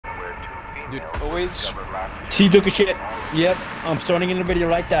Dude, always. Steve took a shit. Yep, I'm starting in the video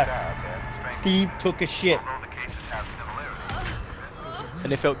like that. Steve took a shit.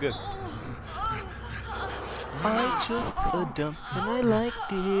 And it felt good. I took a dump and I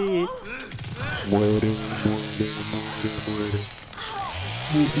liked it. Muere.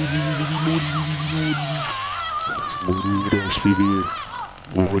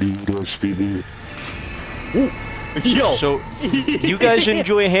 Morirás vivir. Yo! So, you guys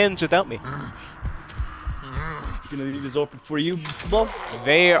enjoy hands without me. Gonna leave this open for you, Bo?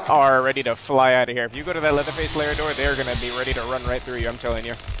 They are ready to fly out of here. If you go to that Leatherface lair door, they're gonna be ready to run right through you, I'm telling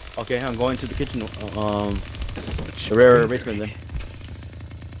you. Okay, I'm going to the kitchen. The rare basement then.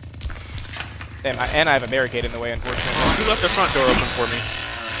 And I have a barricade in the way, unfortunately. You left the front door open for me.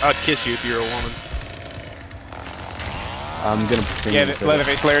 I'd kiss you if you were a woman. I'm gonna pretend. Yeah, the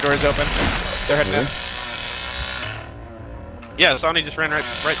Leatherface lair door is open. They're heading out. Yeah, Sonny just ran right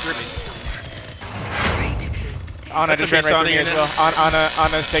through me. Anna That's just ran okay, right through me Sonny, as well.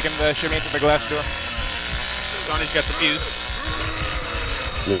 Anna's taking the shimmy to the glass door. Sonny's got the fuse.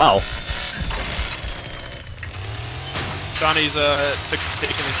 Wow. Sonny's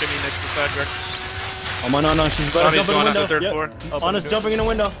taking the shimmy next to the side door. Oh no, she's about to Sonny's jump in going the up the window. third Yep. floor. Anna's jumping in the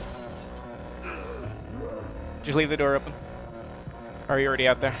window. Just leave the door open. Or are you already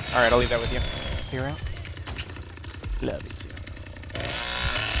out there? Alright, I'll leave that with you. You're out. Love you too.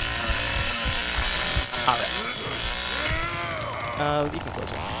 Alright. You can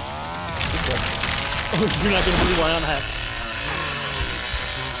close it. Keep closing. Oh, you're not gonna believe what Anna has.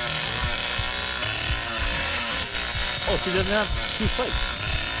 Oh, she doesn't have 2 plates.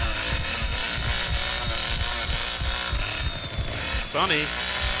 Sonny.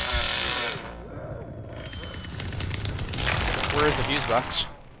 Where is the fuse box?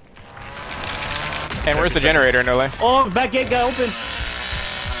 And where's the generator, no life? Oh, back gate got open.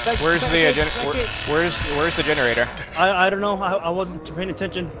 Where's the generator? I don't know. I wasn't paying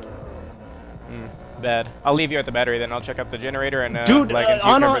attention. Bad. I'll leave you at the battery then. I'll check out the generator and Dude, lag into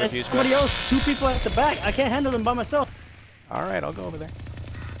Anna cover the and fuse somebody box. else. 2 people at the back. I can't handle them by myself. Alright, I'll go over there.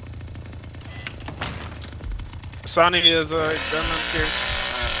 Sonny is done upstairs.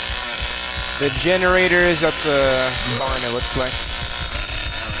 The generator is at the barn, it looks like.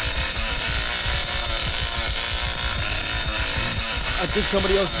 I think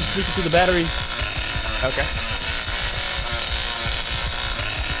somebody else is speaking to the battery. Okay.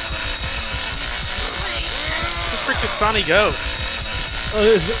 Where the frick did Sonny go?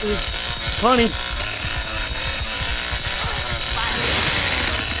 It's Connie.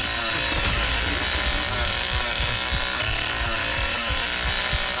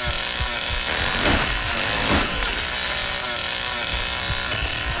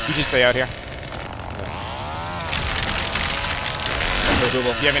 You just stay out here. Do you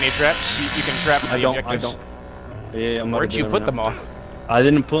have any traps? You can trap the objectives. I don't. Yeah, I'm Where'd you put them all? I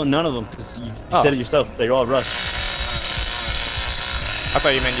didn't put none of them because you said it yourself. They're all rushed. I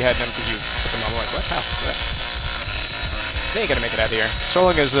thought you meant you had them because you put them all. I'm like, what? How? What? They ain't gonna make it out of here. So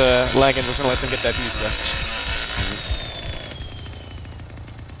long as Lagan doesn't let them get that fuse box.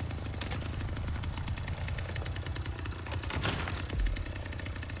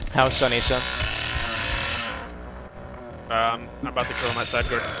 How's Sunny, son? I'm about to kill him outside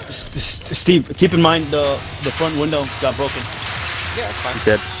door. Steve, keep in mind the front window got broken. Yeah, it's fine. He's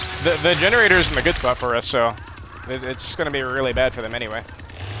dead. The generator's in the good spot for us, so it's gonna be really bad for them anyway.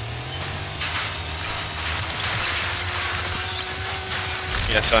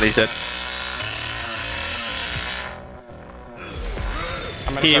 Yeah, Sonny's dead.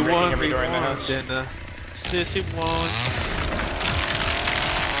 I'm gonna start breaking every door in the house. Sissy won.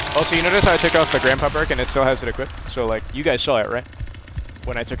 Also, you notice how I took off the Grandpa perk and it still has it equipped? So, like, you guys saw it, right?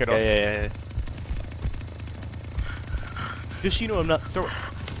 When I took it off. Yeah. Just so you know, I'm not throwing. You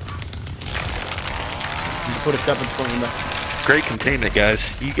put a step in front window. Great containment, guys.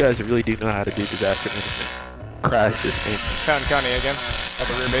 You guys really do know how to do disaster management. Crash this thing. Found Connie again at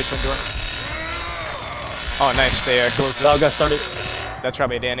the rear basement door. Oh, nice. They closed it. Dog got started. That's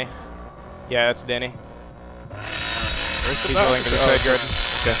probably Danny. Yeah, that's Danny. Where's the He's going to the side garden.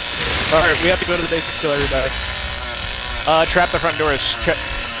 Okay. Alright, we have to go to the basement to kill everybody. Trap the front doors.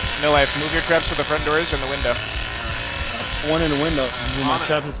 No life. Move your traps to the front doors and the window. One in the window. My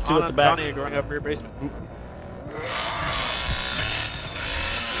trap is 2 at the back. Connie are going up rear basement.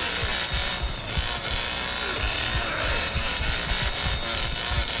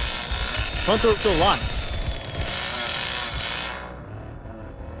 Front door still locked.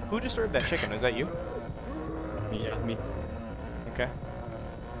 Who disturbed that chicken? Is that you? Yeah, me. Okay.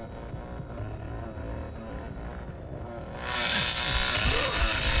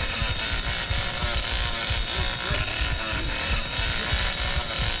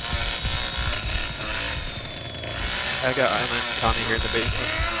 I got Island and Tommy here in the basement.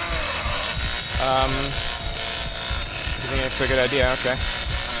 You think it's a good idea? Okay.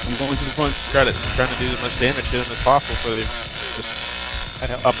 I'm going to the front. Trying to do as much damage to them as possible so they just I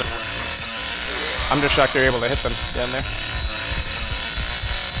know. up and I'm just shocked they're able to hit them down there.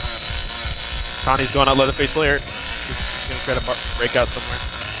 Connie's going out Leatherface Lair. He's gonna try to break out somewhere.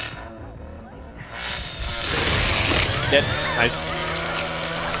 Dead. Nice.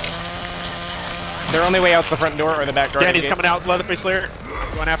 Their only way out's the front door or the back door. Danny's coming out Leatherface Lair.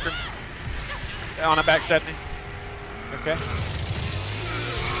 I'm going after him. On a backstab me. Okay.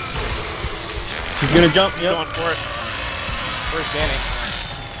 He's gonna jump. He's Yep. going for it. Where's Danny?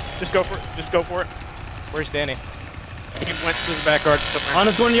 Just go for it. Just go for it. Where's Danny? He went to the back guard somewhere.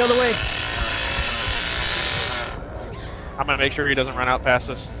 Anna's going the other way. I'm gonna make sure he doesn't run out past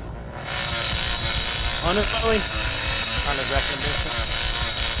us. Anna's going. On his recommendation.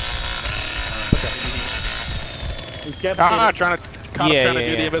 He's kept Trying to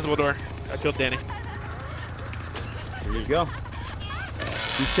do the invisible door. I killed Danny. There you go.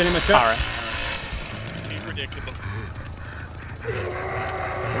 He's sitting my shot. Alright. He's predictable.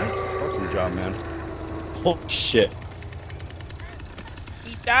 Awesome job, man. Holy shit.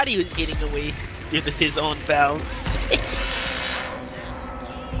 He thought he was getting away with his own bounds.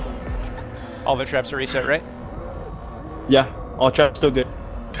 All the traps are reset, right? Yeah, all traps still good.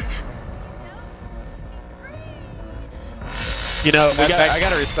 You know, That- I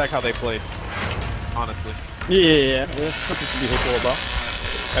gotta respect how they played. Honestly. Yeah. There's something to be hopeful about.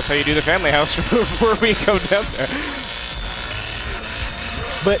 That's how you do the family house before we go down there.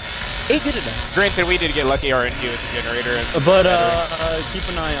 But it did enough. Granted, we did get lucky RNG with the generator. And But keep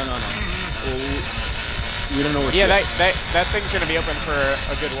an eye on Anna. We don't know where. yeah, that thing's gonna be open for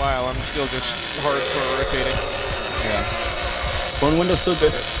a good while. I'm still just hardcore rotating. Yeah. Phone window's still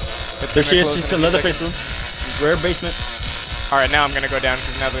good. It's There gonna she is. close She's in in a few Leatherface room. seconds. Rare basement. All right, now I'm gonna go down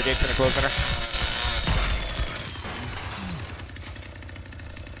because now the gate's gonna close on her.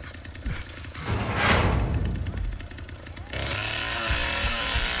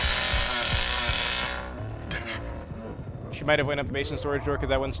 She might have went up the basement storage door because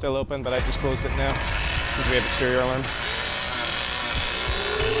that one's still open, but I just closed it now since we have exterior alarm.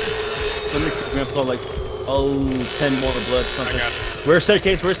 Somebody's gonna pull like 10 more blood. Something. I got it. Where's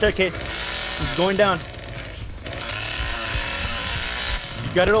staircase? Where's staircase? He's going down.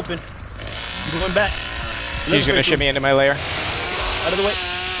 You got it open. He's going back. She's gonna shimmy into my lair. Out of the way.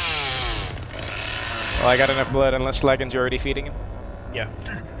 Well, I got enough blood unless Lagan's already feeding him. Yeah.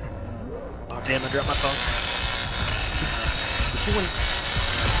 Oh damn! I dropped my phone. She went.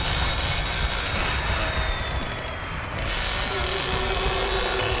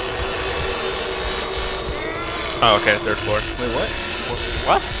 Oh, okay, third floor. Wait, what?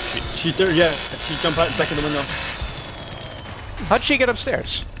 What? She third. Yeah, she jumped out back in the window. How'd she get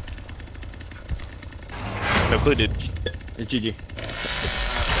upstairs? No clue, dude. It's GG.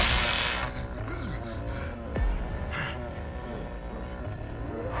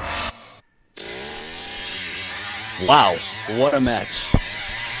 Wow, what a match.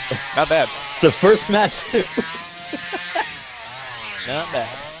 Not bad. The first match too. Not bad.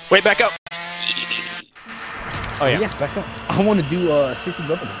 Wait, back up. Oh yeah. Back up. I want to do 60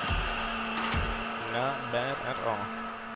 government. Not bad at all.